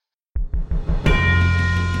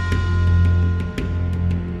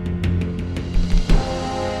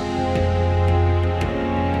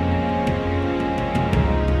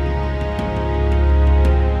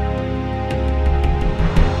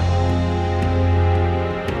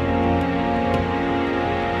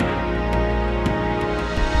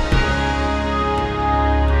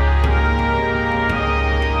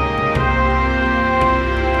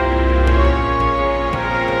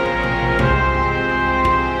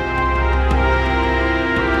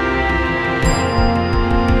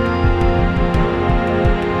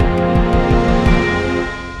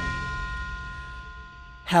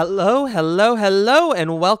Hello, hello, hello,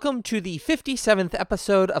 and welcome to the 57th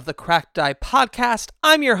episode of the Cracked Die Podcast.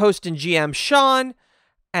 I'm your host and GM, Sean,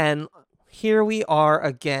 and here we are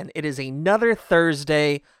again. It is another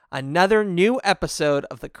Thursday, another new episode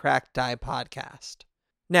of the Cracked Die Podcast.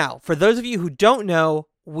 Now, for those of you who don't know,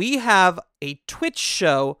 we have a Twitch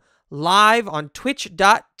show live on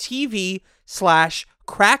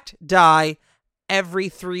twitch.tv/crackeddie every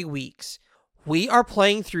 3 weeks. We are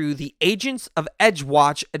playing through the Agents of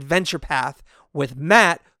Edgewatch adventure path with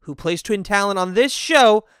Matt, who plays Twin Talon on this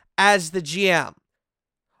show, as the GM.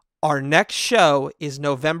 Our next show is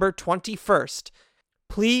November 21st.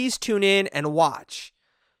 Please tune in and watch.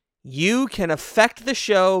 You can affect the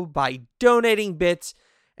show by donating bits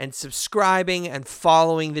and subscribing and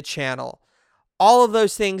following the channel. All of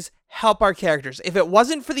those things help our characters. If it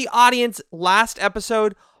wasn't for the audience last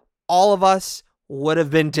episode, all of us would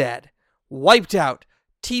have been dead. Wiped out,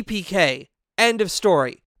 TPK, end of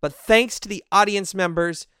story. But thanks to the audience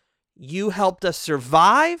members, you helped us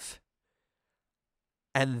survive,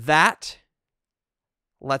 and that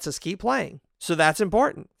lets us keep playing. So that's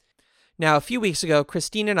important. Now, a few weeks ago,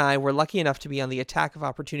 Christine and I were lucky enough to be on the Attack of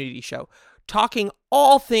Opportunity show, talking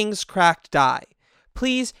all things Cracked Die.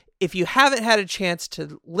 Please, if you haven't had a chance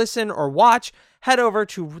to listen or watch, head over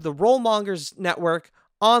to the Rollmongers Network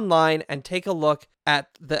online and take a look at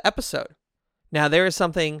the episode. Now, there is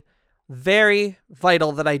something very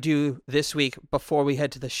vital that I do this week before we head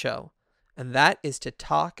to the show, and that is to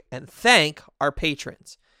talk and thank our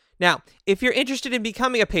patrons. Now, if you're interested in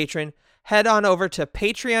becoming a patron, head on over to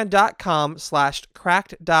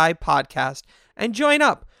patreon.com/crackeddiepodcast and join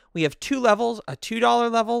up. We have 2 levels, a $2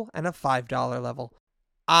 level and a $5 level.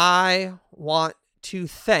 I want to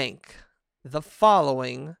thank the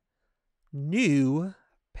following new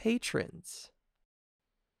patrons.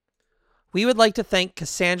 We would like to thank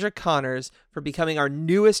Cassandra Connors for becoming our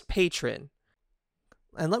newest patron.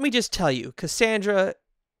 And let me just tell you, Cassandra,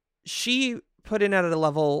 she put in at a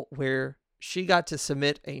level where she got to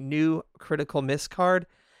submit a new critical miss card.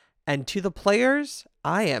 And to the players,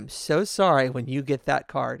 I am so sorry when you get that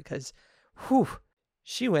card, because,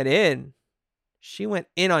 she went in. She went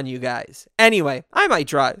in on you guys. Anyway, I might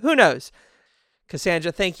draw it. Who knows?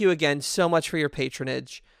 Cassandra, thank you again so much for your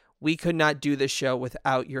patronage. We could not do this show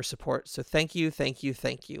without your support. So thank you, thank you,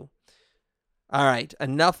 thank you. All right,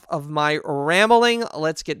 enough of my rambling.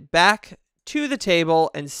 Let's get back to the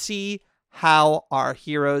table and see how our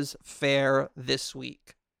heroes fare this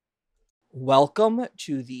week. Welcome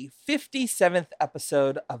to the 57th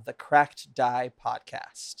episode of the Cracked Die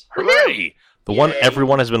Podcast. Hooray! The one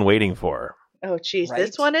everyone has been waiting for. Oh, geez, Right?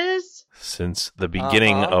 This one is? Since the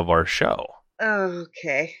beginning of our show.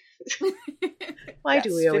 Okay. Why Yes,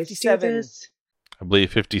 do we always 57. do this? I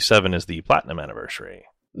believe 57 is the platinum anniversary.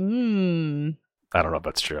 Hmm. I don't know if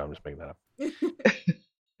that's true. I'm just making that up.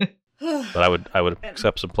 But I would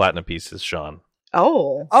accept some platinum pieces, Sean.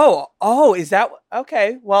 Oh. Oh, is that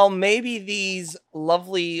okay? Well, maybe these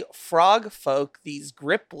lovely frog folk, these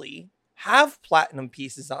Gripply, have platinum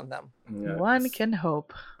pieces on them. Yeah, One can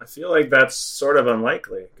hope. I feel like that's sort of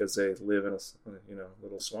unlikely because they live in a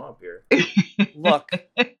little swamp here. Look,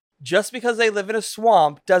 just because they live in a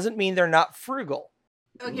swamp doesn't mean they're not frugal.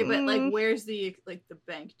 Okay, but like, where's the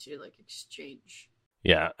bank to exchange?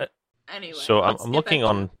 Yeah. Anyway, So let's I'm get back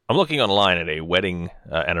I'm looking online at a wedding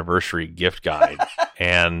anniversary gift guide,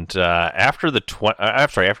 and after the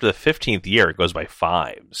 15th year, it goes by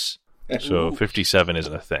fives. So Ooh. 57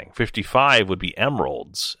 isn't a thing. 55 would be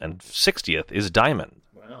emeralds, and 60th is diamond.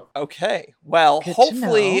 Wow. Okay, well, Good to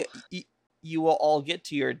hopefully you will all get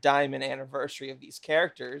to your diamond anniversary of these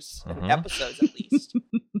characters in Mhm. episodes at least.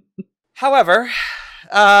 However,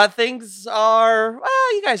 things are,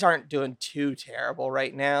 well, you guys aren't doing too terrible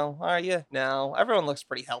right now, are you? No, everyone looks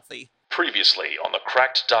pretty healthy. Previously on the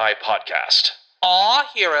Cracked Die podcast. Our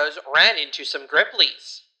heroes ran into some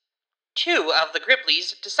Gripplies. 2 of the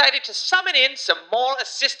Gripplies decided to summon in some more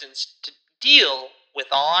assistance to deal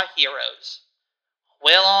with our heroes.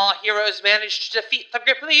 Will our heroes manage to defeat the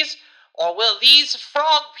Gripplies, or will these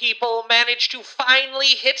frog people manage to finally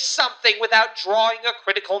hit something without drawing a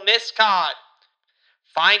critical miss card?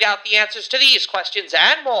 Find out the answers to these questions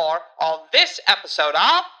and more on this episode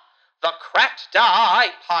of the Cracked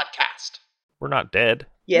Die Podcast. We're not dead.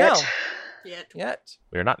 Yet. No. Yet.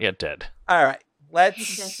 We're not yet dead. All right,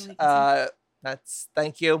 let's, Definitely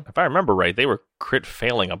thank you. If I remember right, they were crit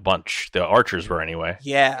failing a bunch. The archers were anyway.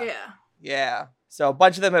 Yeah. So a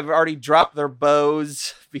bunch of them have already dropped their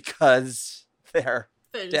bows because they're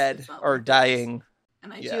Just dead not or like dying.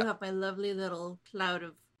 And I Yeah. do have my lovely little cloud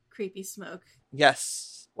of creepy smoke.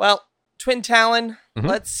 Yes. Well, Twin Talon, Mhm.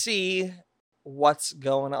 let's see what's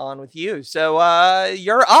going on with you. So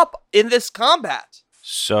you're up in this combat.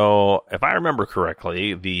 So, if I remember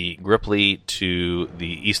correctly, the Gripply to the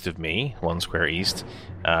east of me, 1 square east,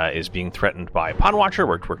 is being threatened by Pond Watcher,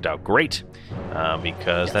 where it worked out great,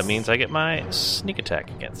 because that means I get my sneak attack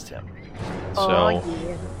against him. So,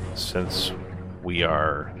 since we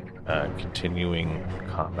are continuing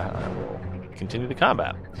combat, I will continue the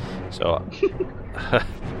combat. So,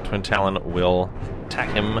 Twin Talon will attack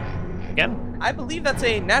him again. I believe that's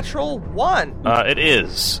a natural 1. It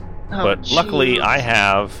is. Oh, But luckily, jeez. I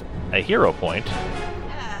have a hero point,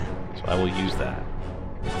 Yeah. so I will use that.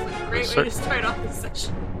 It's like a great way to start off this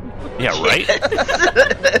session. Yeah,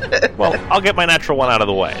 right? Well, I'll get my natural 1 out of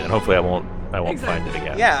the way, and hopefully I won't find it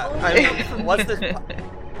again. Yeah. I mean, what's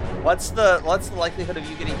the likelihood of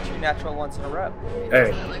you getting 2 natural 1s in a row?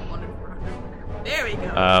 Hey. Like 1 in 400. There we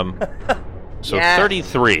go. So Yeah.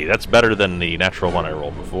 33, that's better than the natural 1 I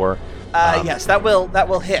rolled before. Yes, that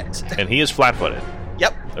will hit. And he is flat-footed.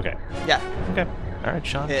 Yep. Okay. Yeah. Okay. All right,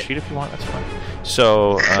 Sean, Hit. cheat if you want, that's fine.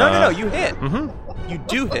 So, No, you hit. Mm-hmm. You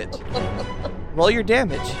do hit. Roll your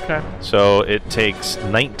damage. Okay. So it takes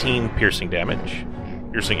 19 piercing damage.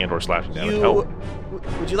 Piercing and/or slashing damage.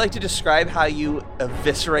 Would you like to describe how you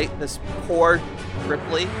eviscerate this poor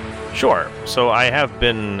Gripply? Sure. So I have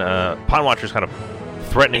been Pond Watcher's kind of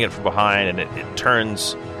threatening it from behind, and it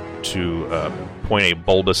turns to point a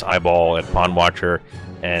bulbous eyeball at Pond Watcher,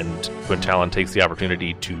 and Twin Talon takes the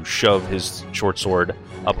opportunity to shove his short sword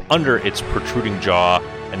up under its protruding jaw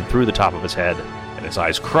and through the top of its head, and its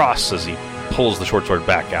eyes cross as he pulls the short sword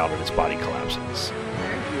back out and its body collapses.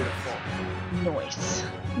 Beautiful. Nice.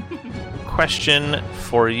 Question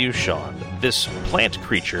for you, Sean. This plant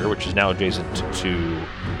creature, which is now adjacent to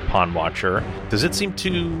Pond Watcher, does it seem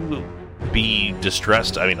to be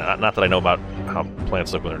distressed? I mean, not that I know about how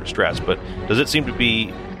plants look when they're distressed, but does it seem to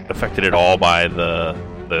be affected at all by the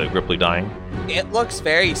Gripply dying? It looks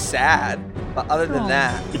very sad, but other than Aw.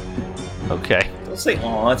 that, Okay. Don't say,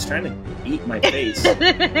 "Aw, it's trying to eat my face."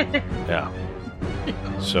 Yeah.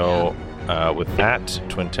 So, with that,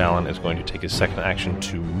 Twin Talon is going to take his second action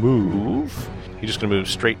to move. He's just going to move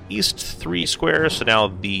straight east 3 squares, so now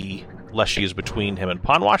the Leshy is between him and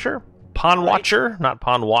Pond Watcher. Pond Watcher, not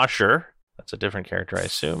Pond Washer. That's a different character, I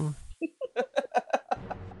assume.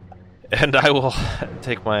 And I will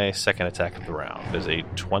take my second attack of the round. Is a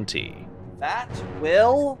 20. that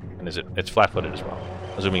will. And it's flat-footed as well.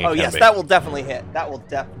 Assuming it Oh can yes, be. that will definitely hit. That will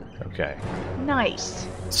definitely. Okay. Nice.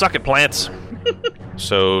 Suck it, plants.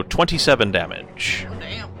 So 27 damage. Oh,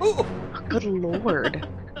 damn. Ooh. Good lord.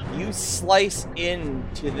 You slice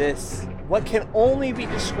into this, what can only be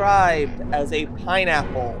described as a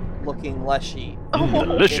pineapple-looking Leshy.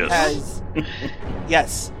 Delicious. It has,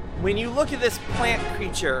 yes. When you look at this plant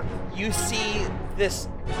creature, you see this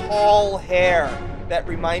tall hair that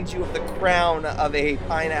reminds you of the crown of a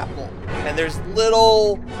pineapple, and there's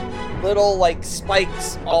little like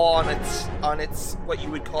spikes all on its what you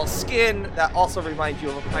would call skin that also remind you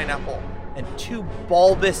of a pineapple, and 2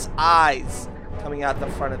 bulbous eyes coming out the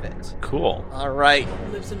front of it. Cool. All right.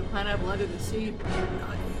 Lives in a pineapple under the sea.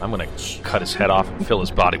 I'm going to cut his head off and fill his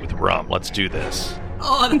body with rum. Let's do this.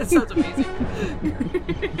 Oh, that sounds amazing.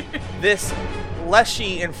 This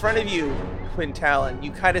Leshy in front of you, Twin Talon, you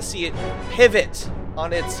kind of see it pivot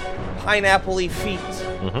on its pineapple-y feet,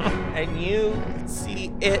 Mm-hmm. and you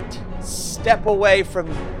see it step away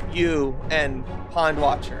from you and Pond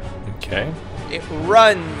Watcher. Okay. It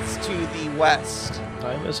runs to the west,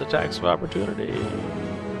 I miss attacks of opportunity.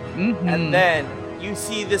 and then you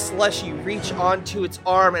see this Leshy reach onto its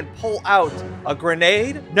arm and pull out a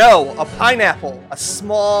grenade? No, a pineapple, a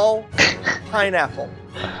small pineapple,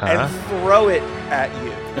 Uh-huh. and throw it at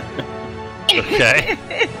you. Okay.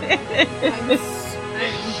 I'm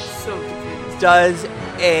so confused. Does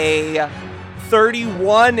a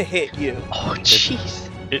 31 hit you? Oh, jeez.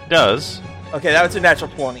 It does. Okay, that was a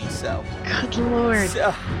natural 20, so. Good lord.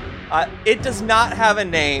 So, it does not have a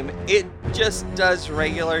name. It just does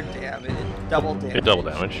regular damage, double damage. It double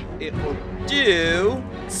damage. It will do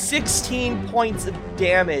 16 points of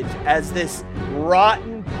damage as this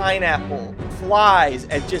rotten pineapple flies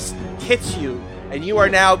and just hits you, and you are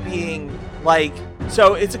now being like.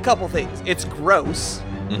 So it's a couple things. It's gross.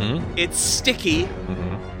 Mm-hmm. It's sticky.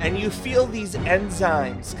 Mm-hmm. And you feel these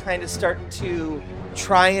enzymes kind of start to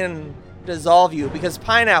try and dissolve you, because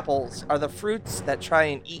pineapples are the fruits that try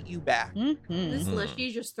and eat you back. Does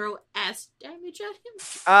Leshy just throw acid damage at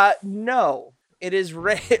him? No. It is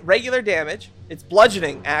regular damage. It's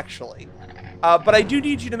bludgeoning, actually. But I do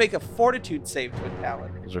need you to make a fortitude save, Twin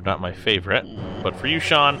Talon. Those are not my favorite, but for you,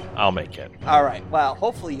 Sean, I'll make it. All right. Well,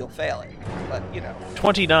 hopefully you'll fail it. But,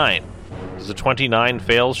 29. Does a 29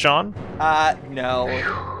 fail, Sean? No.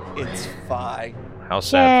 It's fine. How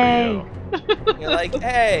sad for you. You're like,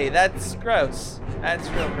 hey, that's gross. That's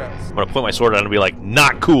real gross. I'm gonna put my sword down and be like,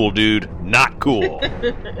 not cool, dude. Not cool.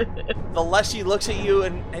 The Leshy looks at you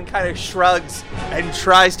and kind of shrugs and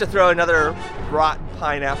tries to throw another rotten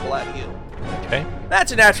pineapple at you. Okay.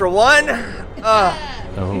 That's a natural one.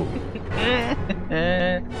 Oh.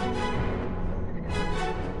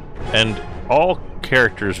 And all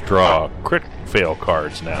characters draw crit fail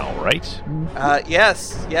cards now, right?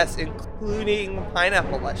 Yes, including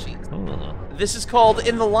pineapple Leshies. Hmm. This is called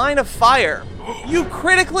In the Line of Fire. You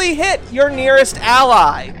critically hit your nearest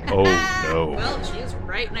ally. Oh, no. Well, she is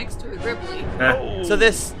right next to a Gripply. Oh. So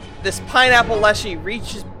this pineapple Leshy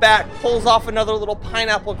reaches back, pulls off another little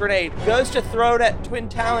pineapple grenade, goes to throw it at Twin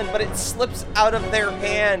Talon, but it slips out of their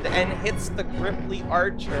hand and hits the Gripply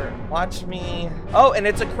Archer. Watch me. Oh, and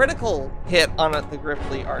it's a critical hit on the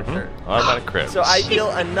Gripply Archer. Automatic crit. So I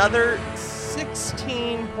deal another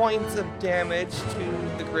 16 points of damage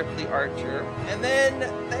to the Gripply Archer, and then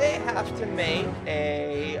they have to make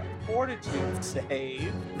a fortitude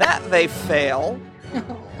save. That they fail.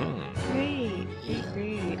 Great.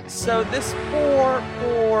 So this poor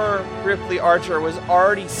Gripply Archer was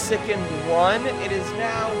already sickened 1. It is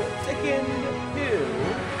now sickened 2,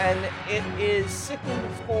 and it is sickened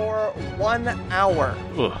for 1 hour.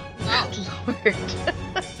 Ugh. Lord.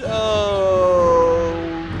 So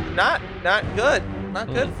not good. Not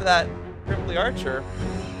good for that Gripply Archer,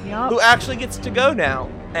 Yup. who actually gets to go now.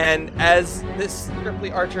 And as this Gripply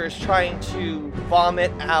Archer is trying to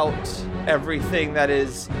vomit out everything that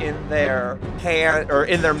is in their hand or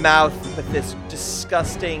in their mouth with this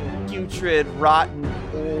disgusting, putrid, rotten,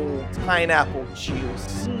 old pineapple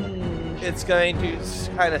juice, it's going to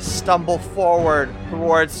kind of stumble forward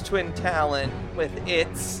towards Twin Talon with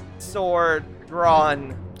its sword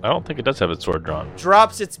drawn, I don't think it does have its sword drawn.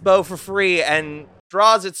 drops its bow for free, and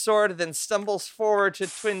draws its sword, then stumbles forward to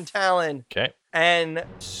Twin Talon Okay. and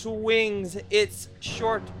swings its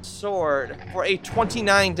short sword for a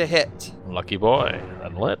 29 to hit. Lucky boy.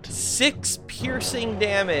 Unlit. 6 piercing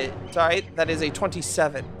damage. Sorry, that is a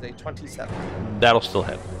 27. A 27. That'll still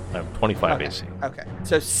hit. I have 25 AC. Okay.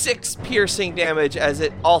 So 6 piercing damage as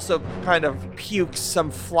it also kind of pukes some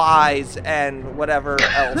flies and whatever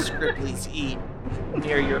else Gripplies eat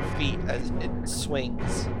near your feet as it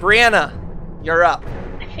swings. Brianna, you're up.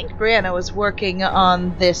 I think Brianna was working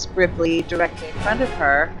on this Gripply directly in front of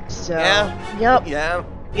her. So, Yeah. Yep.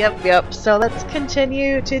 Yeah. So let's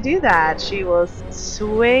continue to do that. She will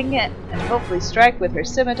swing and hopefully strike with her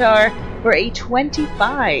scimitar for a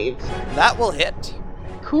 25. That will hit.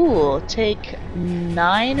 Cool. Take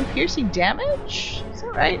 9 piercing damage? Is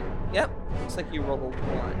that right? Yep. Looks like you rolled a 1.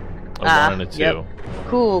 A 1 and a 2. Yep.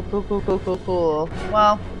 Cool.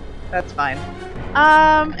 Well, that's fine.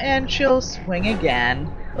 And she'll swing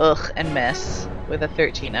again. Ugh, and miss with a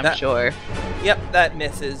 13, I'm sure. Yep, that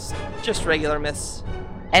misses. Just regular miss.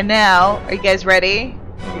 And now, are you guys ready?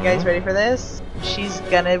 Are you guys ready for this? She's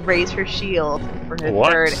gonna raise her shield for her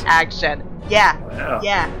What? third action. Yeah, Wow.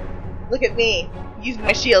 yeah. Look at me. Use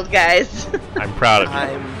my shield, guys. I'm proud of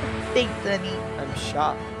you. Thanks, honey. I'm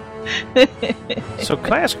shocked. So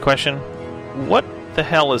can I ask a question? What the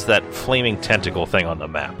hell is that flaming tentacle thing on the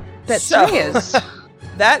map? That's So- serious.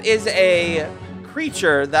 That is a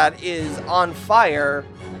creature that is on fire,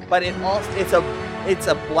 but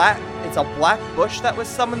it's a black bush that was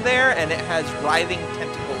summoned there, and it has writhing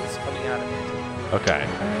tentacles coming out of it. Okay.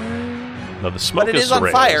 No, the smoke But it is on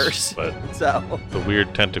Soraya's, fire. but So the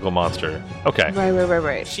weird tentacle monster. Okay.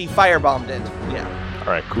 Right. she firebombed it. Yeah.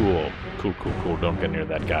 All right. Cool. Don't get near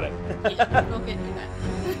that. Got it. Yeah, don't get into that.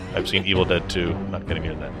 I've seen Evil Dead 2. Not getting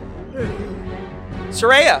near that.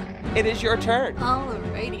 Soraya, it is your turn.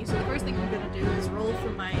 Alrighty, so the first thing I'm gonna do is roll for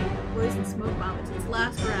my poison smoke bomb. It's its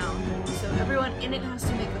last round, so everyone in it has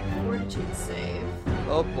to make a fortitude save.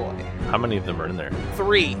 Oh boy. How many of them are in there?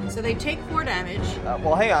 3. So they take 4 damage.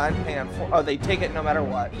 Well, hang on. 4. Oh, they take it no matter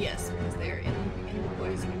what. Yes, because they're in the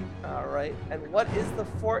poison. All right. And what is the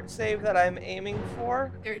fort save that I'm aiming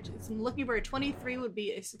for? I'm looking for a 23 would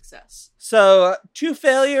be a success. So 2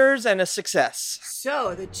 failures and a success.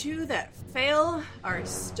 So the 2 that fail are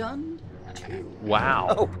stunned 2. Wow.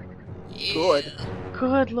 Oh, good.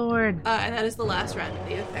 Good lord. And that is the last round of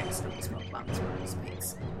the effects of the smoke bomb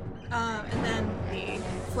dissipates. And then the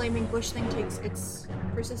flaming bush thing takes its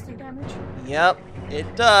persistent damage. Yep,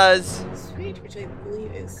 it does. Sweet, which I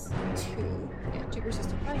believe is 2. Yeah, 2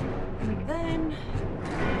 persistent fire. And then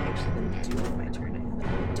I'm actually gonna do it my turn. I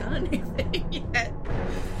haven't done anything yet.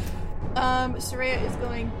 Soraya is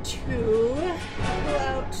going to pull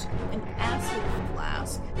out an acid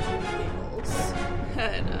flask. Giggles.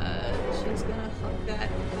 And, she's gonna hug that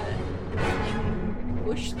flaming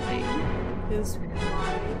bush thing. Because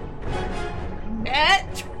why?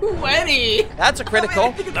 At 20! That's a critical.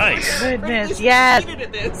 I think it's Nice. Goodness, incredibly yes. succeeded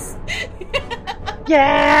at this.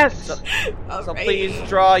 Yes! So Alrighty. please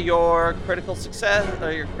draw your critical success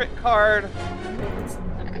or your crit card.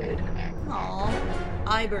 Aw.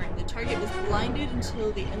 Eye burn. The target is blinded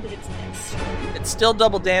until the end of its next turn. It's still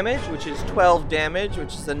double damage, which is 12 damage,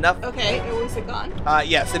 which is enough. Okay, was it gone?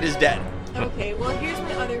 Yes, it is dead. Okay, well here's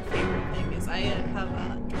my other favorite thing is I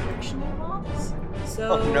have directional bombs.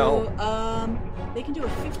 So Oh, no. They can do a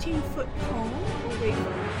 15-foot cone away from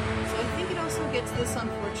me. So I think it also gets this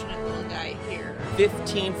unfortunate little guy here.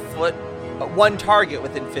 15 foot, one target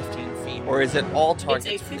within 15 feet, or is it all targets?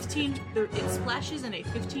 It's a 15. It splashes in a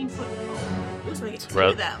 15-foot cone. Ooh, so I get two Right.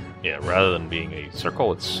 of them. Yeah, rather than being a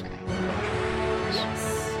circle, it's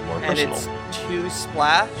Yes. more And personal. it's 2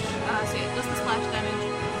 splash. So yeah, just the splash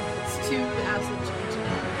damage. It's 2 acid to each of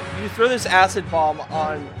them. You throw this acid bomb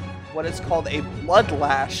on what is called a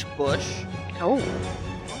bloodlash bush, Oh.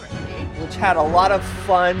 Alrighty. which had a lot of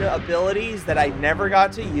fun abilities that I never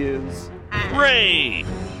got to use. Hooray!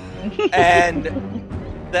 And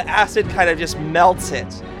the acid kind of just melts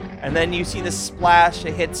it. And then you see the splash,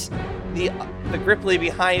 it hits the Gripply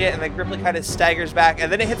behind it, and the Gripply kind of staggers back,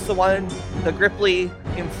 and then it hits the Gripply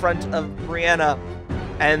in front of Brianna,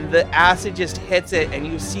 and the acid just hits it, and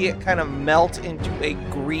you see it kind of melt into a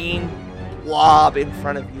green blob in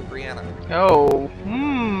front of you, Brianna. Oh.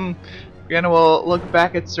 Brianna will look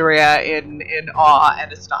back at Soraya in awe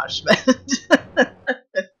and astonishment.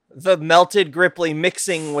 The melted Gripply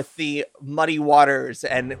mixing with the muddy waters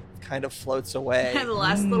and kind of floats away. And the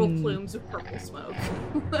last little plumes of purple smoke.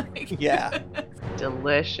 Like- Yeah.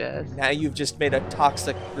 Delicious. Now you've just made a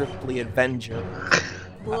toxic Gripply Avenger.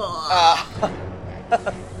 Ugh.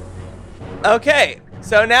 Okay,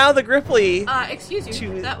 so now the Gripply. Excuse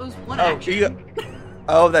you. to- That was one Oh, action.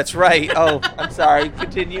 Oh, that's right. Oh, I'm sorry.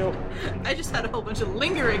 Continue. I just had a whole bunch of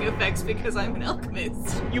lingering effects because I'm an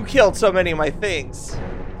alchemist. You killed so many of my things.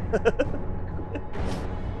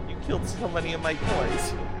 You killed so many of my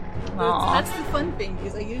toys. Aw. That's the fun thing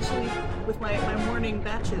is I usually, with my morning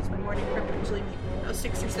batches, my morning prep, I usually make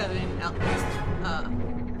 6 or 7 alchemist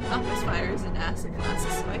fires and acid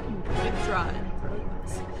flasks, so I can withdraw and throw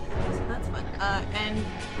those. So that's fun. And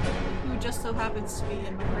who just so happens to be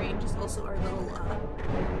in my range is also our little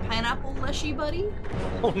pineapple leshy buddy.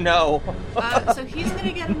 Oh no. So he's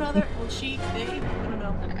gonna get another. Well, they. I don't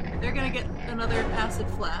know. They're gonna get another acid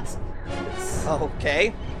flask. It's,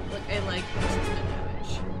 Okay. Look, I like resistant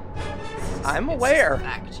damage. I'm It's aware. a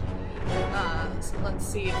fact. So let's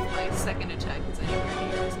see if my second attack is anywhere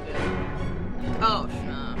near as good. Oh,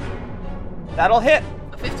 That'll hit.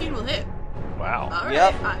 a 15 will hit. Wow. All right.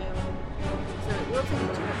 Yep. I am. So it will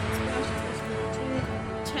take 2 acid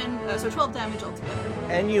splashes, 10. So 12 damage altogether.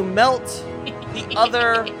 And you melt the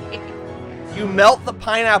other. You melt the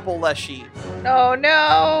pineapple leshy. Oh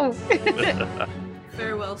no!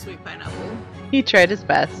 Farewell, sweet pineapple. He tried his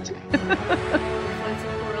best. Flights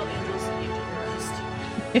of coral angels to rest.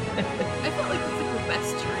 I felt like this was the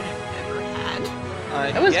best turn I've ever had.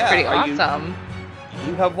 That was pretty are you- awesome.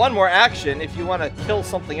 You have one more action if you want to kill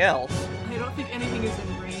something else. I don't think anything is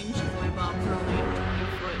in range because my bombs are only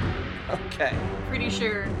 20 foot. Okay. Pretty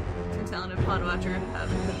sure Talon and Pondwatcher have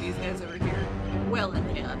put these guys over here well in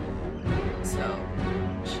hand. So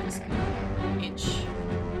she's gonna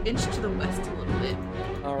inch to the west a little bit.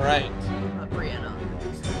 All right. Brianna.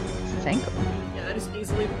 Sanko. Yeah, that is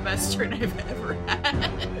easily the best turn I've ever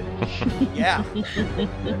had. Yeah.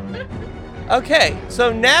 Okay.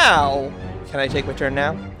 So now, can I take my turn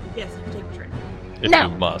now? Yes, I take a turn. If No.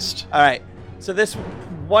 you must. All right. So this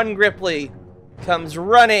one Gripply comes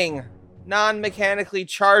running, non-mechanically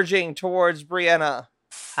charging towards Brianna.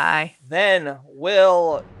 Hi. Then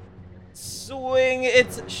will swing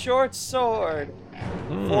its short sword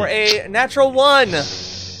for a natural 1.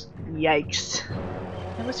 Yikes.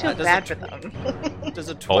 I always feel does bad it- for them. Does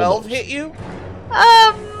a 12 Almost. hit you?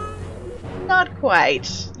 Not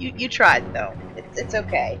quite. You tried though. It's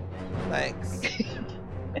okay. Thanks.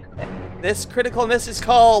 This critical miss is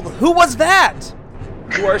called Who Was That?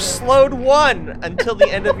 You are slowed 1 until the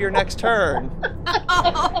end of your next turn.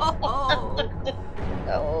 Oh,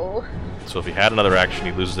 Oh. So if he had another action,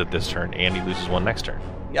 he loses it this turn, and he loses one next turn.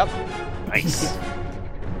 Yep. Nice.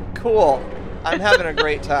 Cool. I'm having a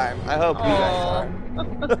great time. I hope you guys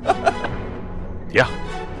are. Yeah.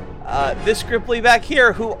 This Gripply back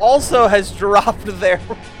here, who also has dropped their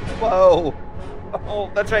bow,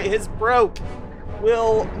 Oh, that's right. His broke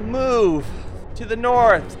will move to the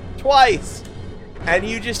north twice. And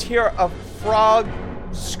you just hear a frog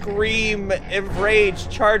scream in rage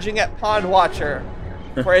charging at Pond Watcher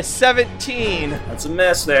for a 17. That's a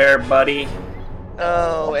miss there, buddy.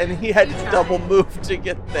 Oh, and he had to double move to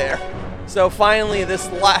get there. So finally,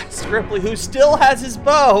 this last Ripley, who still has his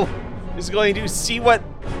bow, is going to see what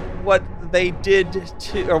they did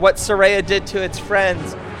to, or what Soraya did to its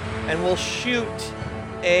friends, and will shoot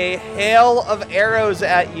a hail of arrows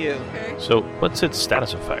at you. Okay. So, what's its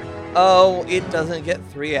status effect? Oh, it doesn't get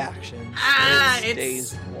 3 actions. Ah, it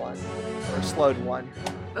stays 1, or slowed 1.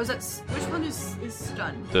 Oh, which one is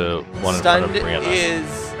stunned? The one in front Stunned of Brianna.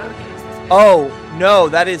 is. Okay, is this guy? Oh no,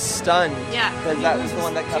 that is stunned. Yeah, because he that was the loses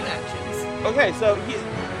one that 2 cut. actions. Okay, so he's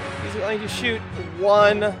going to shoot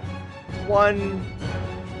one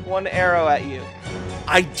arrow at you.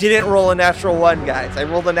 I didn't roll a natural 1, guys. I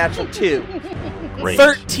rolled a natural 2. Great.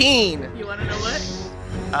 13. You want to know what?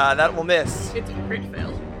 That will miss. It's a crit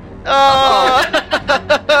fail. Oh!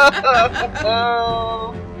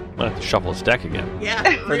 I'm gonna have to shuffle his deck again. Yeah.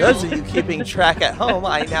 For those of you keeping track at home,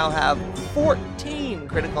 I now have 14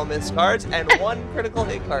 critical miss cards and 1 critical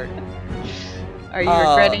hit card. Are you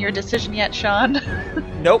regretting your decision yet, Sean?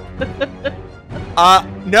 Nope.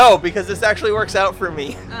 No, because this actually works out for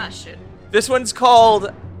me. Ah, shit. This one's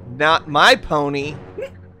called Not My Pony.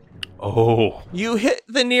 Oh. You hit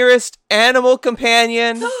the nearest animal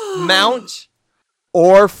companion, mount,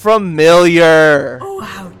 or familiar. Oh,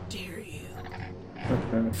 how dare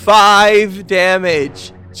you. 5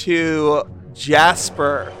 damage to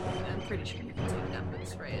Jasper. I'm pretty sure you can take that, but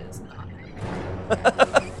Soraya is not.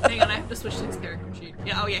 Hang on, I have to switch to his character sheet.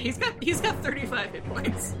 Yeah, oh yeah, he's got 35 hit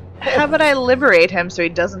points. How about I liberate him so he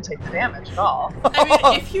doesn't take the damage at all? I mean,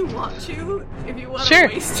 if you want to Sure.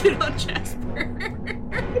 waste it on Jasper.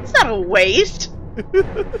 It's not a waste.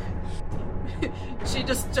 She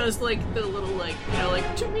just does like the little like, you know,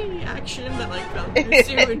 like to me action that like Valkyrie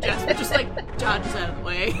do, and Jasper just like dodges out of the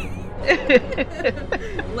way.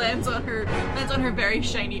 lands on her very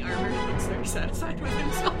shiny armor and looks very satisfied with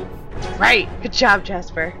himself. Right. Good job,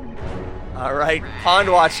 Jasper. All right,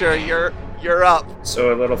 Pond Watcher, you're up.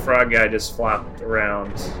 So a little frog guy just flopped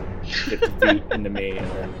around 50 feet into me and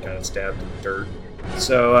then kind of stabbed in the dirt.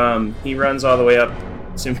 So he runs all the way up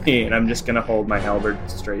to me, and I'm just going to hold my halberd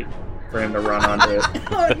straight for him to run onto it.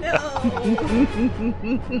 Oh no!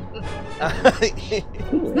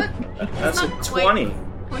 That's a not quite 20.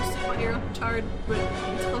 Hoisted by your own petard, but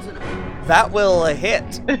it's close enough. That will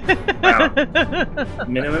hit. Wow.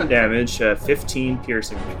 Minimum damage, 15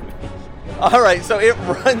 piercing. All right, so it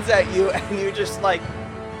runs at you, and you just like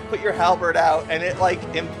put your halberd out, and it like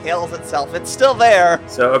impales itself. It's still there.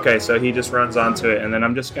 So he just runs onto it, and then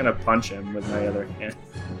I'm just gonna punch him with my other hand.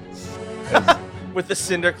 With the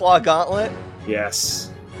Cinder Claw Gauntlet.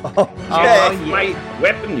 Yes. Okay. Get off my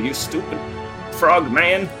weapon, you stupid frog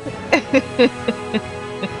man.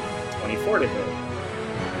 24 to hit.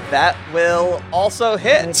 That will also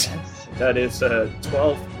hit. That is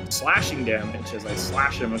 12 slashing damage as I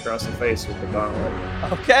slash him across the face with the gauntlet.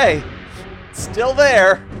 Okay. Still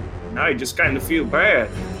there. Now I just kind of feel bad.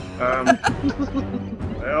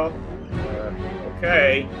 Well,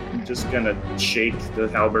 okay. I'm just gonna shake the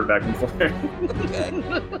halberd back and forth.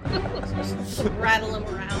 Rattle him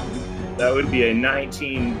around. That would be a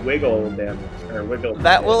 19 wiggle damage. Or wiggle.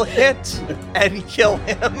 That will hit and kill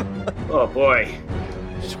him. Oh boy.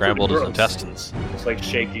 Scrambled his Gross. intestines. Just like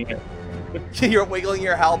shaking it. You're wiggling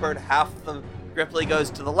your halberd. Half the Gripply goes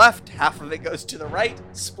to the left, half of it goes to the right,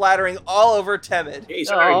 splattering all over Temid. Hey,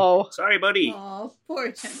 sorry. Oh. Sorry, buddy. Oh, poor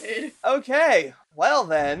Timid. Okay, well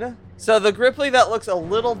then. So the Gripply that looks a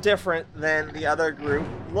little different than the other group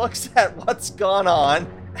looks at what's gone on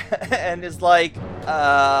and is like,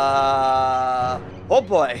 oh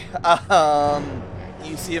boy.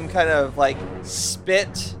 You see him kind of like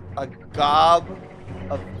spit a gob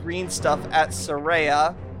of green stuff at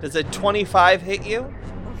Soraya. Does a 25 hit you?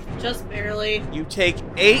 Just barely. You take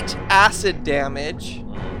 8 acid damage,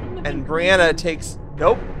 and Brianna takes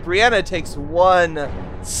 1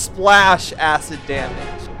 splash acid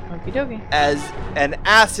damage Okie dokie. as an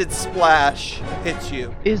acid splash hits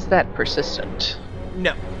you. Is that persistent?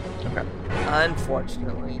 No, Okay.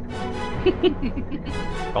 unfortunately.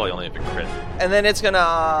 Probably only if it crit. And then it's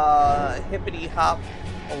gonna hippity hop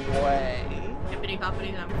away. Hippity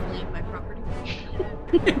hoppity, I'm fleeing my property.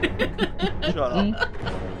 Shut up.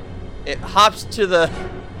 It hops to the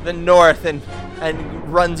north and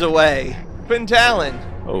runs away. Quintalon.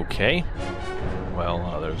 Okay.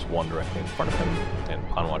 Well, there's one directly in front of him, and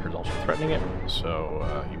Pond Watcher's also threatening it, so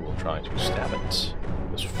he will try to stab it.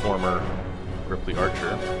 This former Ripley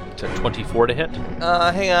Archer. It's a 24 to hit.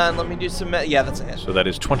 Hang on, let me do some. Yeah, that's a hit. So that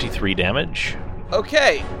is 23 damage.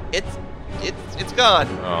 Okay, it's gone.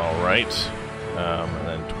 All right. And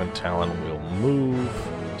then Twin Talon will move.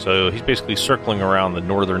 So he's basically circling around the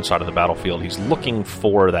northern side of the battlefield. He's looking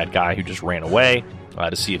for that guy who just ran away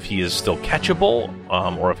to see if he is still catchable,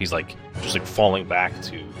 or if he's just falling back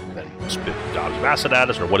to then spit gobs of acid at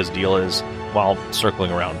us, or what his deal is, while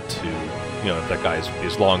circling around to, if that guy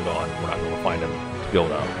is long gone, we're not going to find him to be able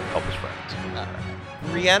to help his friends.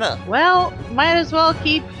 Rihanna. Well, might as well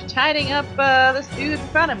keep tidying up this dude in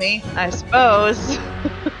front of me, I suppose.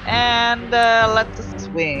 And let's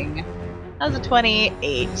swing. How's a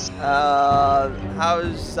 28?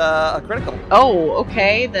 How's a critical? Oh,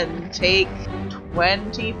 okay, then take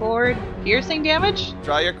 24 piercing damage?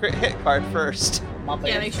 Draw your crit hit card first.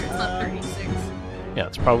 Yeah, make sure it's not 36. Yeah,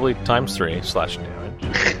 it's probably ×3 slashing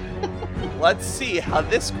damage. Let's see how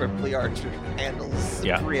this Ripley Archer handles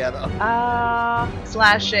Brianna.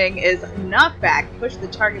 Slashing is knockback. Push the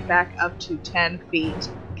target back up to 10 feet.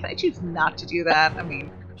 Can I choose not to do that? I mean...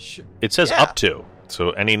 It says up to,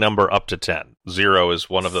 so any number up to 10. 0 is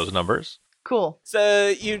one of those numbers. Cool. So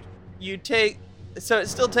you take... So it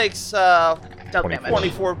still takes Double damage.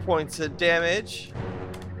 24 points of damage.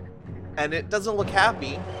 And it doesn't look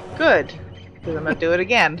happy. Good. Because I'm going to do it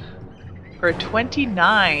again. For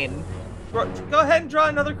 29. Go ahead and draw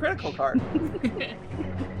another critical card.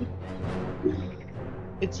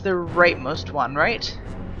 It's the rightmost one, right?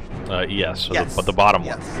 Yes, so Yes. but the bottom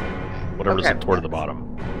Yes. one. Whatever's Okay. toward the bottom.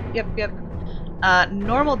 Yep.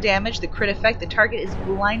 Normal damage, the crit effect, the target is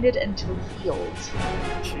blinded until healed.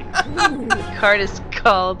 The card is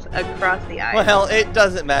called Across the Eyes. Well, it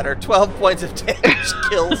doesn't matter. 12 points of damage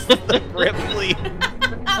kills the Ripley.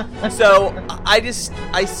 So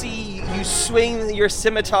I see you swing your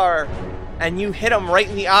scimitar and you hit him right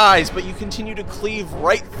in the eyes, but you continue to cleave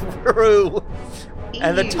right through.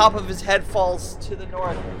 And the top of his head falls to the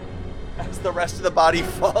north as the rest of the body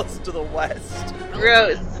falls to the west.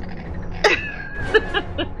 Gross.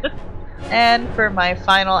 And for my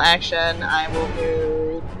final action, I will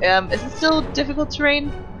move. Is it still difficult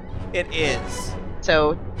terrain? It is.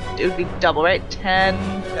 So it would be double, right? 10,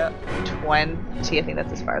 Yep. 20. I think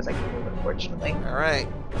that's as far as I can move, unfortunately. All right.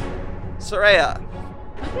 Soraya.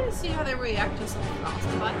 I'm gonna see how they react to some frost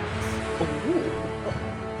buttons.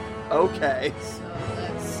 Okay. So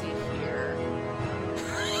let's see here.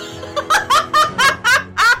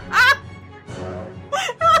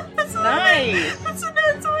 Nice. That's a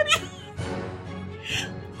nat 20.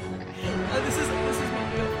 This is my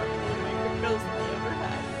new nose that I ever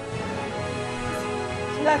had.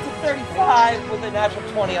 So that's a 35 with a natural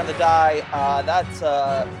 20 on the die. That's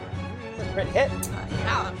a crit hit.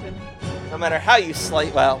 Yeah, I'm good. No matter how you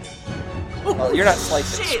slice, well, you're not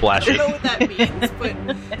slicing. Shit, Splash I it. don't know what that means, but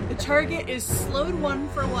the target is slowed 1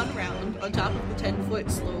 for 1 round on top of the 10-foot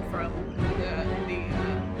slow from the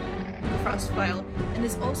frost vial, and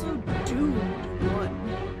is also doomed 1.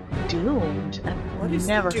 Doomed. What I've is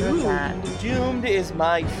never doomed? heard that. Doomed is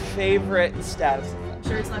my favorite status effect. I'm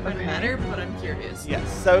sure it's not going to Okay. matter, but I'm curious. Yes.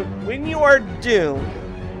 So when you are doomed,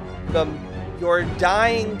 your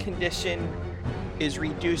dying condition is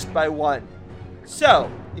reduced by 1.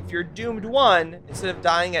 So if you're doomed 1, instead of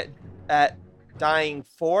dying at dying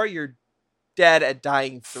 4, you're dead at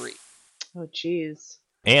dying 3. Oh, jeez.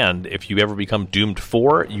 And if you ever become doomed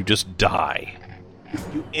 4, you just die.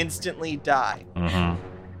 You instantly die. Mm-hmm.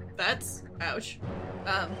 That's ouch.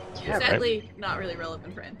 Yeah, Sadly, not really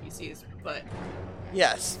relevant for NPCs, but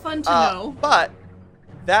Yes. fun to know. But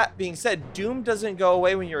that being said, Doom doesn't go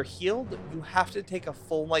away when you're healed. You have to take a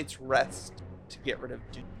full night's rest to get rid of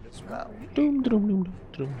Doom as well.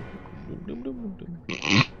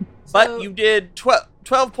 But So- you did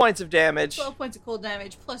 12 points of damage. 12 points of cold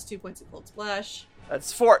damage plus 2 points of cold splash.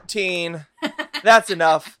 That's 14. That's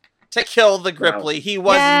enough to kill the Gripply. He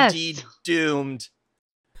was Yes. indeed doomed.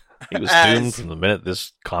 He was As- doomed from the minute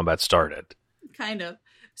this combat started. Kind of.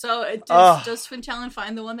 So Ugh. does Fintalon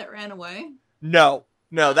find the one that ran away? No,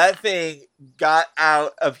 that thing got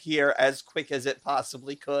out of here as quick as it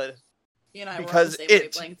possibly could. He and I Because were on the same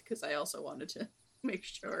it- wavelength because I also wanted to make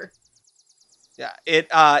sure. Yeah,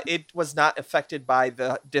 it was not affected by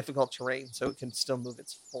the difficult terrain, so it can still move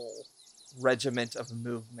its full regiment of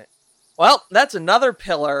movement. Well, that's another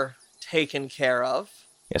pillar taken care of.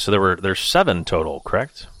 Yeah, so there's 7 total,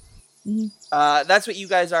 correct? That's what you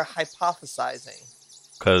guys are hypothesizing.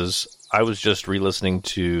 Because I was just re-listening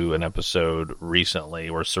to an episode recently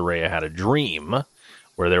where Soraya had a dream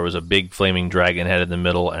where there was a big flaming dragon head in the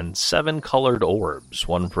middle and 7 colored orbs,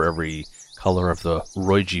 one for every color of the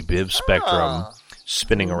Roy G. Biv spectrum, Ah.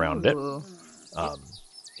 spinning around it. Ooh.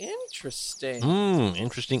 Interesting.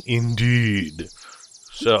 Interesting indeed.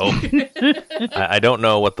 So, I don't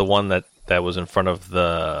know what the one that was in front of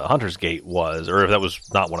the Hunter's Gate was, or if that was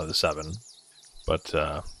not one of the 7. But,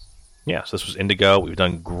 yeah, so this was indigo. We've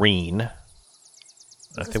done green.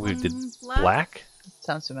 I think we did black.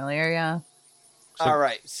 Sounds familiar, yeah. So- All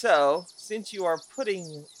right. So, since you are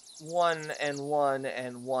putting 1 and 1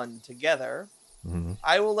 and 1 together, Mhm.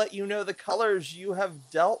 I will let you know the colors you have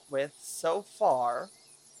dealt with so far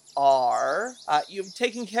are you've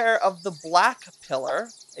taken care of the black pillar,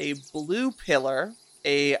 a blue pillar,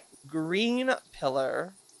 a green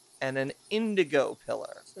pillar, and an indigo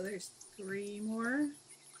pillar. So there's 3 more.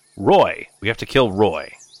 Roy. We have to kill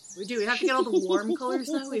Roy. We have to get all the warm colors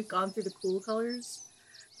now. We've gone through the cool colors.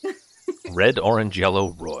 Red, orange, yellow,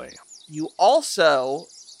 Roy. You also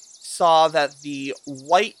saw that the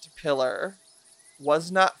white pillar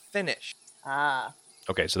was not finished. Ah.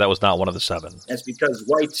 Okay, so that was not one of the 7. That's because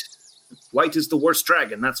white is the worst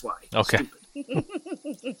dragon. That's why. Okay.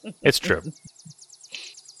 Stupid. It's true.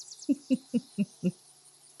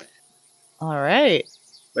 All right.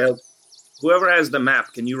 Well, whoever has the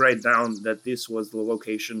map, can you write down that this was the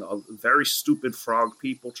location of a very stupid frog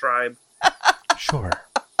people tribe? Sure.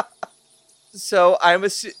 So I'm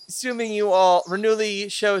assuming you all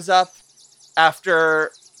Renuli shows up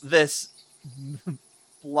after this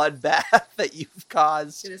bloodbath that you've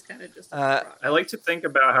caused. It is kind of just. I like to think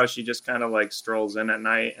about how she just kind of like strolls in at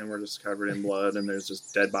night and we're just covered in blood and there's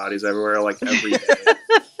just dead bodies everywhere like every day.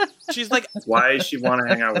 She's like, Why does she want to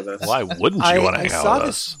hang out with us? Why wouldn't you want to I hang saw out with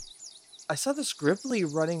this- us? I saw this Gripply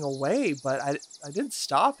running away, but I didn't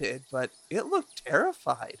stop it, but it looked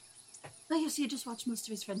terrified. Oh, yes, he just watched most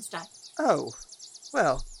of his friends die. Oh,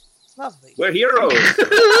 well, lovely. We're heroes.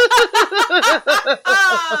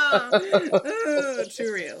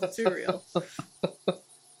 Too real.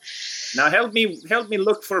 Now help me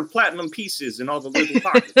look for platinum pieces in all the little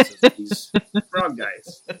pockets of these frog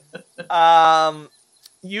guys.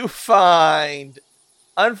 You find,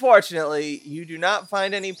 unfortunately, you do not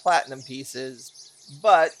find any platinum pieces,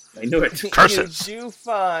 but I knew it. Curses. you do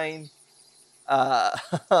find,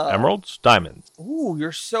 Emeralds? Diamonds. Ooh,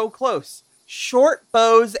 you're so close. Short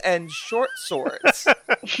bows and short swords.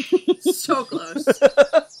 So close.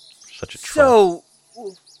 Such a troll.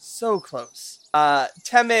 So close.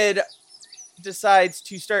 Temid decides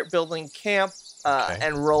to start building camp Okay.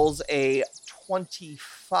 and rolls a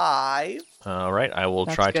 25. All right, I will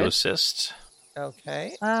That's try to good. assist.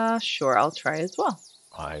 Okay. Sure, I'll try as well.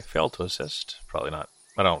 I failed to assist. Probably not.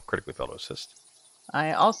 I don't critically fail to assist.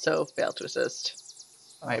 I also fail to assist.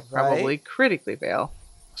 I All probably right. critically fail.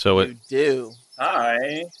 So it You do.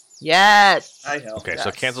 Yes. I help. okay. So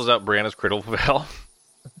it Yes. cancels out Brianna's critical fail.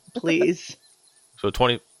 Please. So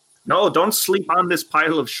 20. No, don't sleep on this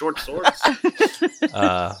pile of short swords.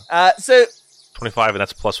 So 25, and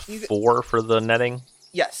that's plus You- 4 for the netting.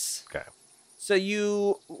 yes. Okay. So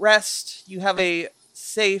you rest. You have a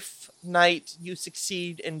safe night. You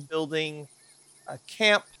succeed in building a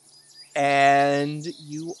camp, and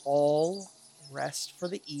you all rest for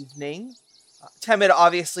the evening. Temid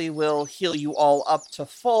obviously will heal you all up to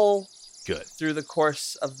full Good. through the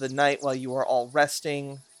course of the night while you are all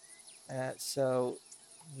resting. So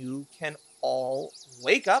you can all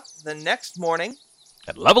wake up the next morning.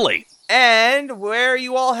 At level 8. And where are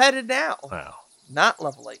you all headed now? Wow. Not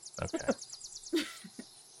level 8. Okay.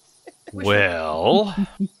 Well,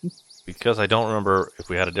 because I don't remember if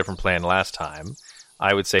we had a different plan last time,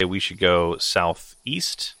 I would say we should go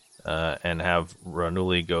southeast and have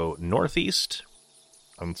Ranuli go northeast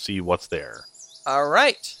and see what's there. All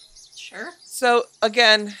right. Sure. So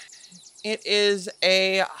again, it is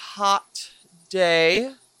a hot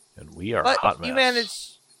day, And we are but hot mess. you managed.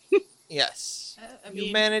 Yes,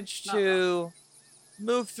 you managed not to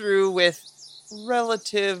move through with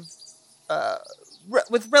relative,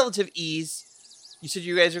 relative ease. You said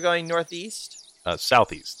you guys are going northeast,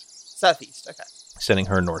 Southeast. southeast. Okay. Sending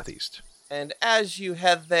her northeast. And as you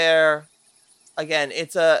head there, again,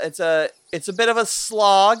 it's a bit of a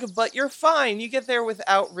slog, but you're fine. You get there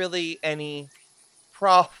without really any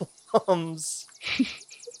problems.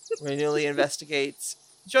 Renuli investigates,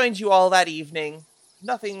 joins you all that evening.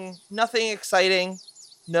 Nothing exciting.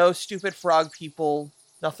 No stupid frog people.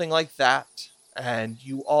 Nothing like that. And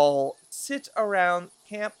you all sit around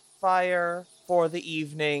campfire for the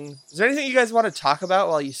evening. Is there anything you guys want to talk about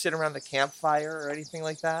while you sit around the campfire or anything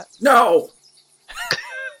like that? No.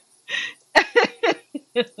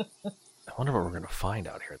 I wonder what we're going to find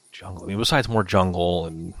out here in the jungle. I mean, besides more jungle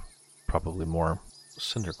and probably more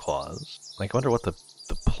cinder claws. Like, I wonder what the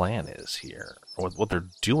plan is here, or what they're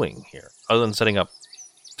doing here, other than setting up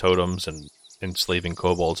totems and enslaving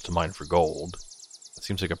kobolds to mine for gold. It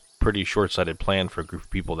seems like a pretty short-sighted plan for a group of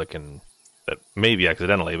people that maybe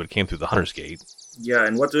accidentally, but came through the Hunter's Gate. Yeah,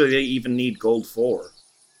 and what do they even need gold for?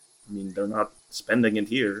 I mean, they're not spending it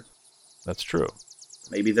here. That's true.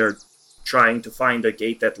 Maybe they're trying to find a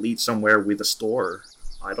gate that leads somewhere with a store.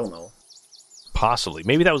 I don't know. Possibly.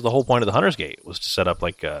 Maybe that was the whole point of the Hunter's Gate, was to set up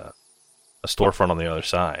like a storefront on the other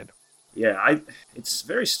side. Yeah, it's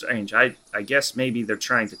very strange. I guess maybe they're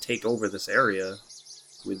trying to take over this area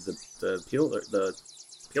with the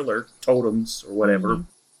pillar totems or whatever.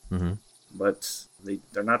 Mm-hmm. But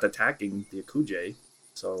they're not attacking the Akuje,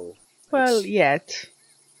 so... Well, yet.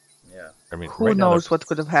 Yeah. I mean, Who right now knows what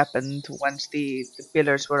could have happened once the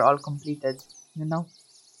pillars were all completed, you know?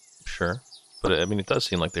 Sure. But, I mean, it does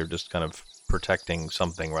seem like they're just kind of protecting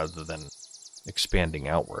something rather than expanding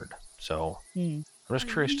outward. So, I'm just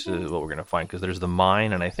curious to what we're going to find, because there's the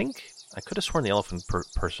mine, and I think I could have sworn the elephant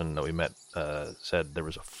person that we met said there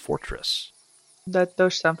was a fortress. That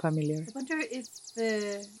does sound familiar. I wonder if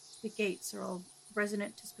the gates are all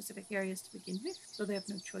resonant to specific areas to begin with, so they have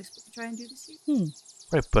no choice but to try and do this here.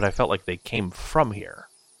 Right, but I felt like they came from here.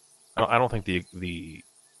 I don't think the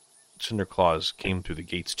Cinder Claws came through the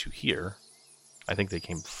gates to here. I think they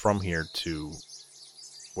came from here to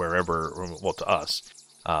wherever, well, to us.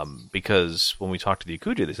 Because when we talked to the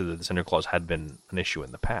Akuje, they said that the Cinder Claws had been an issue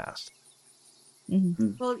in the past.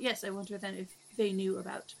 Mm-hmm. Well, yes, I wonder then if they knew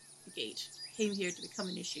about the gate, came here to become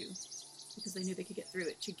an issue, because they knew they could get through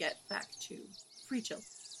it to get back to Freechill.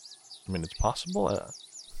 I mean, it's possible.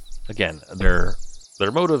 Again, their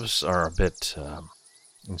motives are a bit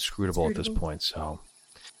inscrutable at this point, so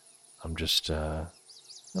I'm just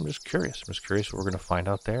curious. I'm just curious what we're going to find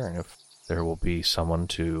out there, and if there will be someone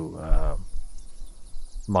to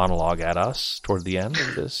monologue at us toward the end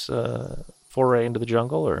of this foray into the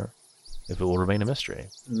jungle, or if it will remain a mystery.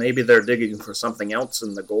 Maybe they're digging for something else,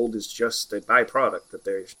 and the gold is just a byproduct that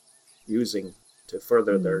they're using to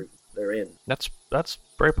further their end. That's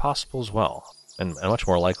very possible as well, and much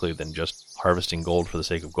more likely than just harvesting gold for the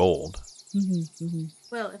sake of gold. Mm-hmm. Mm-hmm.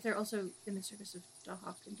 Well, if they're also in the service of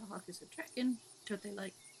Dahak, and Dahak is a dragon, don't they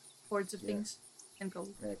like hoards of things and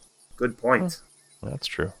gold? Yeah. Good point. That's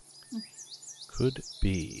true. Could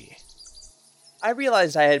be. I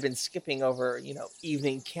realized I had been skipping over,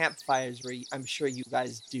 evening campfires where I'm sure you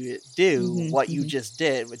guys do what you just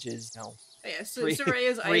did, which is, Oh, yeah, so free,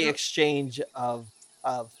 Soraya's free exchange of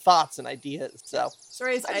thoughts and ideas. So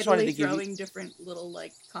Soraya's I just wanted idly to give throwing different little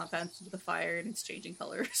compounds into the fire and it's changing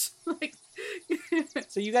colors.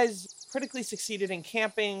 So you guys critically succeeded in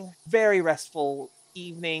camping. Very restful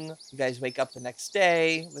evening. You guys wake up the next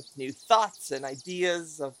day with new thoughts and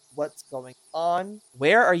ideas of what's going on.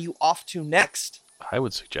 Where are you off to next? I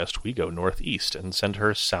would suggest we go northeast and send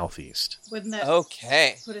her southeast. Wouldn't that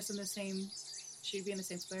Okay. put us in the same... She'd be in the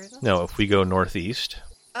same square as us? No, if we go northeast,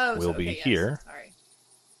 we'll be yes. here. Sorry.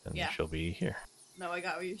 and Yeah. she'll be here. No, I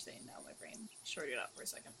got what you're saying now. My brain shorted up for a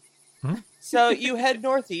second. So you head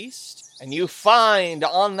northeast and you find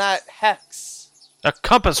on that hex A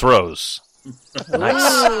compass rose!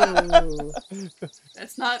 Ooh.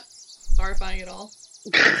 That's not horrifying at all.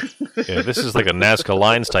 Yeah, this is like a Nazca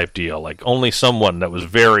Lines type deal. Like, only someone that was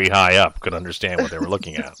very high up could understand what they were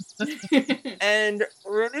looking at. and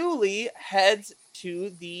Renuli heads to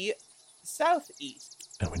the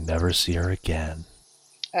southeast. And we never see her again.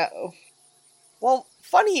 Uh-oh. Well,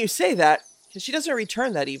 funny you say that, because she doesn't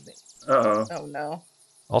return that evening. Uh-oh. Oh, no.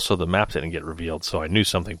 Also, the map didn't get revealed, so I knew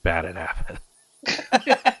something bad had happened.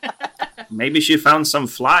 Maybe she found some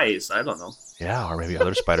flies. I don't know. Yeah, or maybe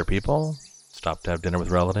other spider people stopped to have dinner with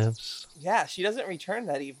relatives. Yeah, she doesn't return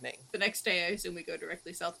that evening. The next day, I assume we go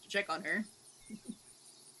directly south to check on her.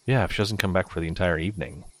 Yeah, if she doesn't come back for the entire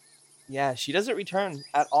evening. Yeah, she doesn't return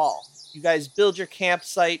at all. You guys build your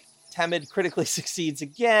campsite. Temid critically succeeds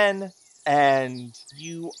again. And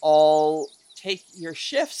you all take your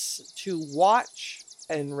shifts to watch.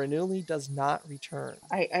 And Renuli does not return.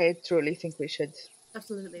 I truly think we should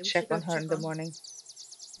Absolutely. We check should go on her in the morning.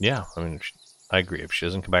 Yeah, I mean, I agree. If she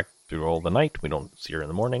doesn't come back through all the night, we don't see her in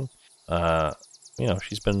the morning.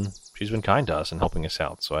 She's been kind to us and helping us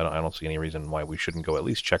out, so I don't see any reason why we shouldn't go at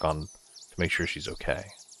least check on to make sure she's okay.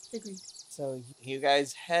 Agreed. So you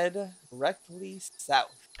guys head directly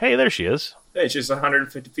south. Hey, there she is. Hey, she's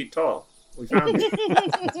 150 feet tall. We found her.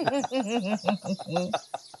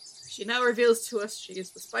 She now reveals to us she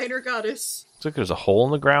is the spider goddess. Looks like there's a hole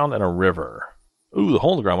in the ground and a river. Ooh, the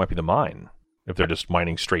hole in the ground might be the mine. If they're just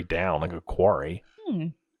mining straight down like a quarry.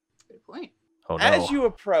 Good point. Oh no. As you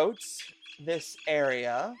approach this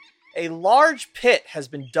area, a large pit has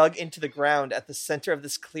been dug into the ground at the center of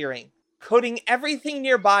this clearing. Coating everything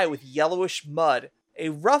nearby with yellowish mud, a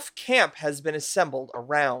rough camp has been assembled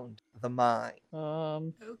around the mine.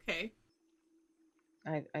 Okay.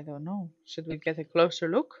 I don't know. Should we get a closer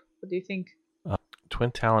look? What do you think?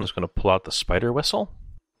 Twin Talon is going to pull out the spider whistle,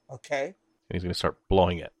 Okay. and he's going to start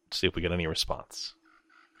blowing it to see if we get any response.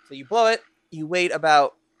 So you blow it, you wait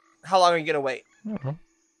about... How long are you going to wait? I don't know,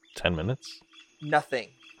 10 minutes? Nothing.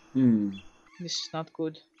 This is not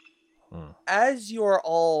good. As you're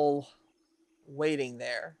all waiting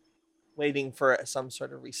there, waiting for some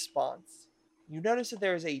sort of response, you notice that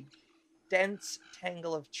there is a dense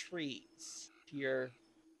tangle of trees to your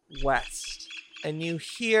west, and you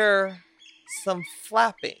hear some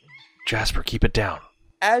flapping. Jasper, keep it down.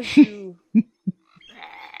 As you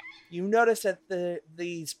you notice that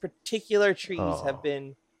these particular trees have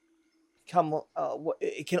become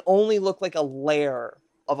it can only look like a lair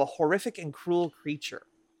of a horrific and cruel creature.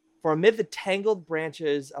 For amid the tangled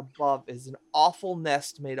branches above is an awful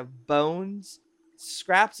nest made of bones,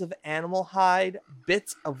 scraps of animal hide,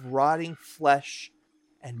 bits of rotting flesh,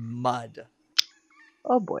 and mud.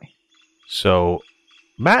 Oh boy. So,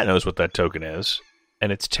 Matt knows what that token is,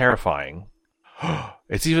 and it's terrifying.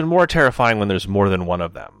 It's even more terrifying when there's more than one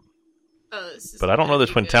of them. This is But I don't know that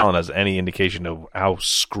gonna Twin be good. Talon has any indication of how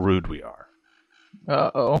screwed we are.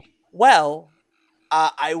 Uh-oh. Well,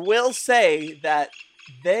 I will say that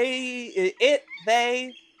they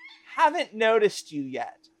haven't noticed you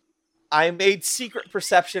yet. I made secret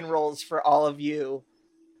perception rolls for all of you,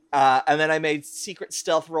 and then I made secret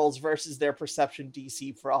stealth rolls versus their perception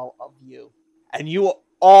DC for all of you, and you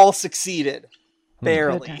all succeeded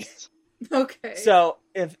barely. Goodness. Okay. So,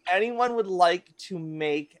 if anyone would like to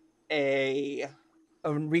make a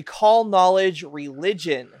recall knowledge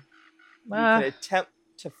religion, you can attempt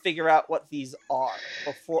to figure out what these are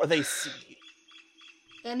before they see you.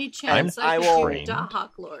 Any chance I I will- can trained. do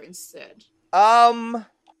Dahak lore instead?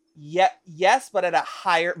 Yes, but at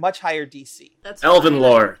a much higher DC. That's Elven fine.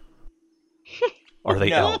 lore. Are they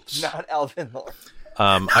No, elves? not elven lore.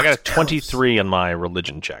 I got a 23 on my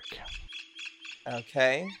religion check.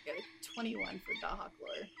 Okay. Got a 21 for Dahak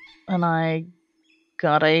lore. And I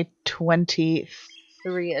got a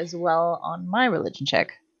 23 as well on my religion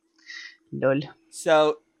check. Lol.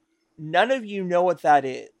 So none of you know what that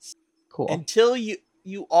is Cool. until you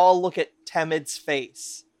all look at Temid's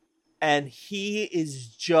face, and he is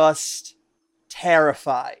just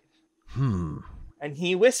terrified. And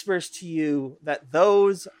he whispers to you that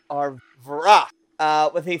those are Vrak.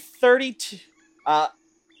 With a 32,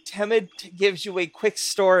 Temid gives you a quick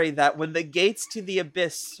story that when the gates to the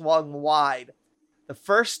abyss swung wide, the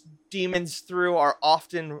first demons through are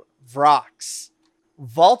often Vraks,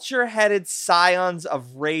 vulture-headed scions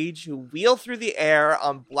of rage who wheel through the air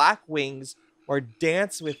on black wings or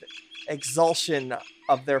dance with exultation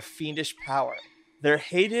of their fiendish power. Their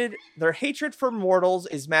hatred for mortals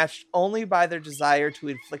is matched only by their desire to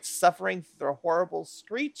inflict suffering through their horrible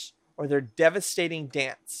screech or their devastating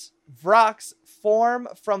dance. Vraks form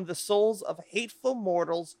from the souls of hateful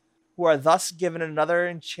mortals who are thus given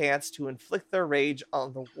another chance to inflict their rage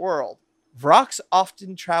on the world. Vraks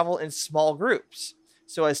often travel in small groups,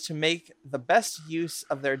 so as to make the best use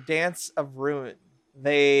of their dance of ruin.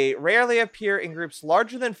 They rarely appear in groups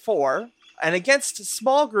larger than 4, and against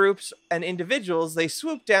small groups and individuals, they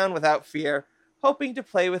swoop down without fear, hoping to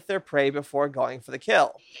play with their prey before going for the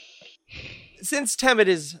kill. Since Temid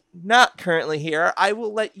is not currently here, I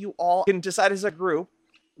will let you all can decide as a group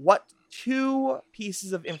what 2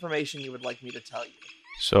 pieces of information you would like me to tell you.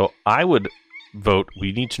 So I would vote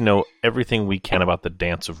we need to know everything we can about the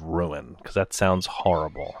Dance of Ruin, because that sounds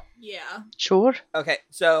horrible. Yeah. Sure. Okay,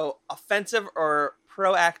 so offensive or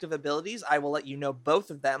proactive abilities, I will let you know both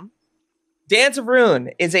of them. Dance of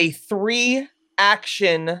Ruin is a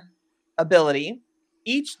 3-action ability.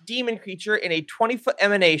 Each demon creature in a 20-foot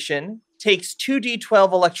emanation takes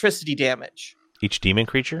 2d12 electricity damage. Each demon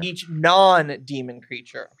creature? Each non-demon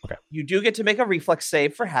creature. Okay. You do get to make a reflex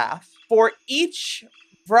save for half. For each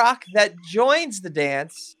Vrak that joins the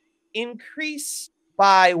dance, increase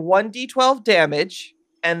by 1d12 damage,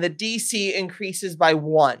 and the DC increases by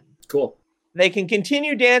 1. Cool. They can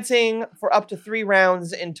continue dancing for up to 3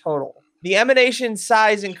 rounds in total. The emanation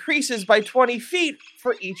size increases by 20 feet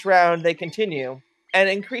for each round they continue, and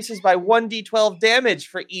increases by 1d12 damage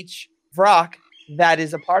for each Vrak that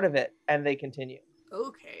is a part of it, and they continue.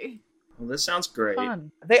 Okay. Well, this sounds great.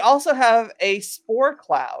 Fun. They also have a spore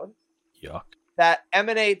cloud Yuck. that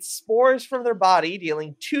emanates spores from their body,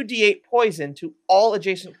 dealing 2d8 poison to all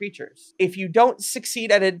adjacent creatures. If you don't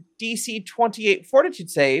succeed at a DC 28 fortitude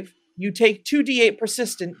save, you take 2d8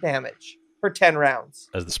 persistent damage. for 10 rounds.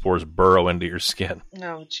 As the spores burrow into your skin.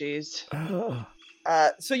 Oh, jeez.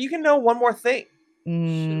 So you can know one more thing.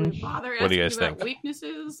 Should we bother What do you asking guys about think?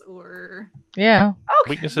 weaknesses or? Yeah. Okay.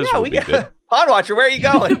 Weaknesses yeah, would we be got good. Pond Watcher, where are you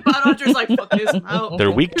going? Podwatcher's like, fuck this, I'm out.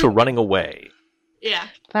 They're weak to running away. Yeah.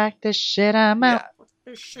 Fuck this shit, I'm out.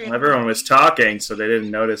 This shit. Well, everyone was talking, so they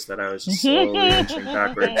didn't notice that I was just slowly inching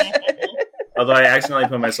backwards. Although I accidentally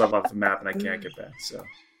put myself off the map and I can't get back, so.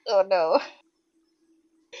 Oh, no.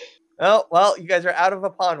 Oh, well, you guys are out of a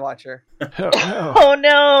Pond Watcher. Oh,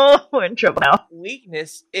 no. We're in trouble now.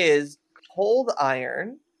 Weakness is cold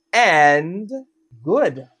iron and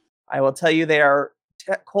good. I will tell you they are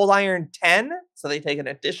cold iron 10, so they take an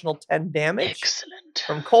additional 10 damage Excellent.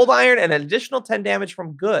 from cold iron and an additional 10 damage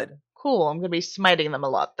from good. Cool. I'm going to be smiting them a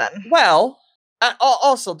lot then. Well,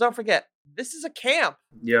 also, don't forget, this is a camp.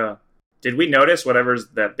 Yeah. Did we notice whatever's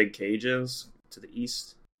that big cage is to the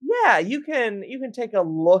east? Yeah, you can take a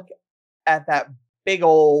look at that big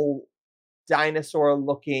old dinosaur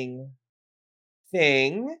looking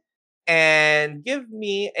thing and give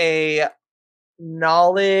me a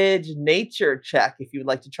knowledge nature check if you would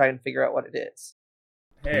like to try and figure out what it is.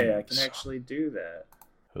 Hey, I can actually do that.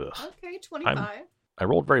 Ugh. Okay, 25. I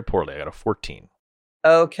rolled very poorly. I got a 14.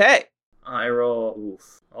 Okay. I roll,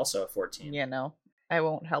 also a 14. Yeah, no. I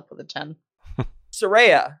won't help with a 10.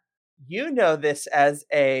 Soraya, you know this as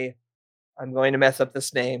I'm going to mess up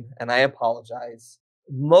this name, and I apologize.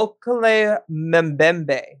 Mokele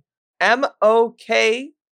Mbembe.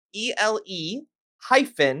 Mokele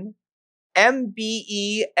hyphen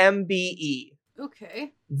MBEMBE.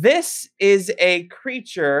 Okay. This is a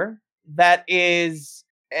creature that is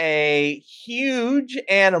a huge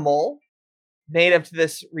animal native to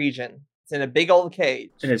this region. It's in a big old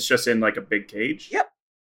cage. And it's just in like a big cage? Yep.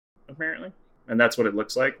 Apparently. And that's what it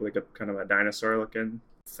looks like a kind of a dinosaur looking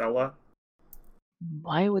fella.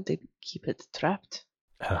 Why would they keep it trapped?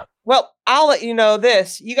 Well, I'll let you know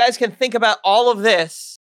this. You guys can think about all of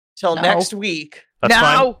this till No. next week. That's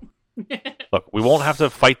fine. Look, we won't have to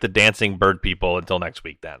fight the dancing bird people until next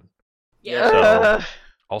week then. Yeah. So-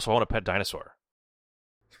 Also, I want a pet dinosaur.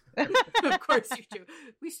 Of course you do.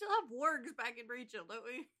 We still have wargs back in Rachel, don't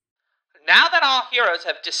we? Now that our heroes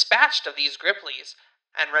have dispatched of these Grippleys,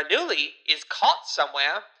 and Ranuli is caught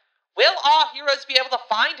somewhere, will our heroes be able to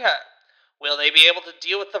find her? Will they be able to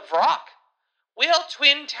deal with the Vrock? Will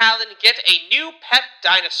Twin Talon get a new pet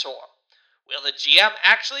dinosaur? Will the GM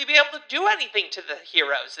actually be able to do anything to the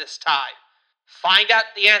heroes this time? Find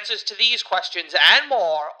out the answers to these questions and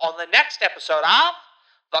more on the next episode of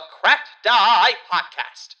the Cracked Die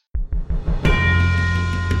Podcast.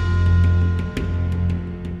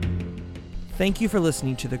 Thank you for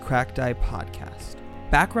listening to the Cracked Die Podcast.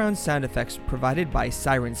 Background sound effects provided by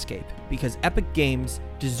Sirenscape, because epic games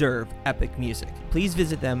deserve epic music. Please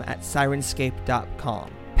visit them at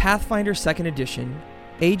Sirenscape.com. Pathfinder 2nd Edition,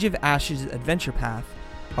 Age of Ashes Adventure Path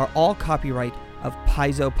are all copyright of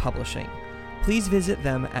Paizo Publishing. Please visit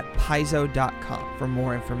them at paizo.com for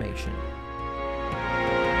more information.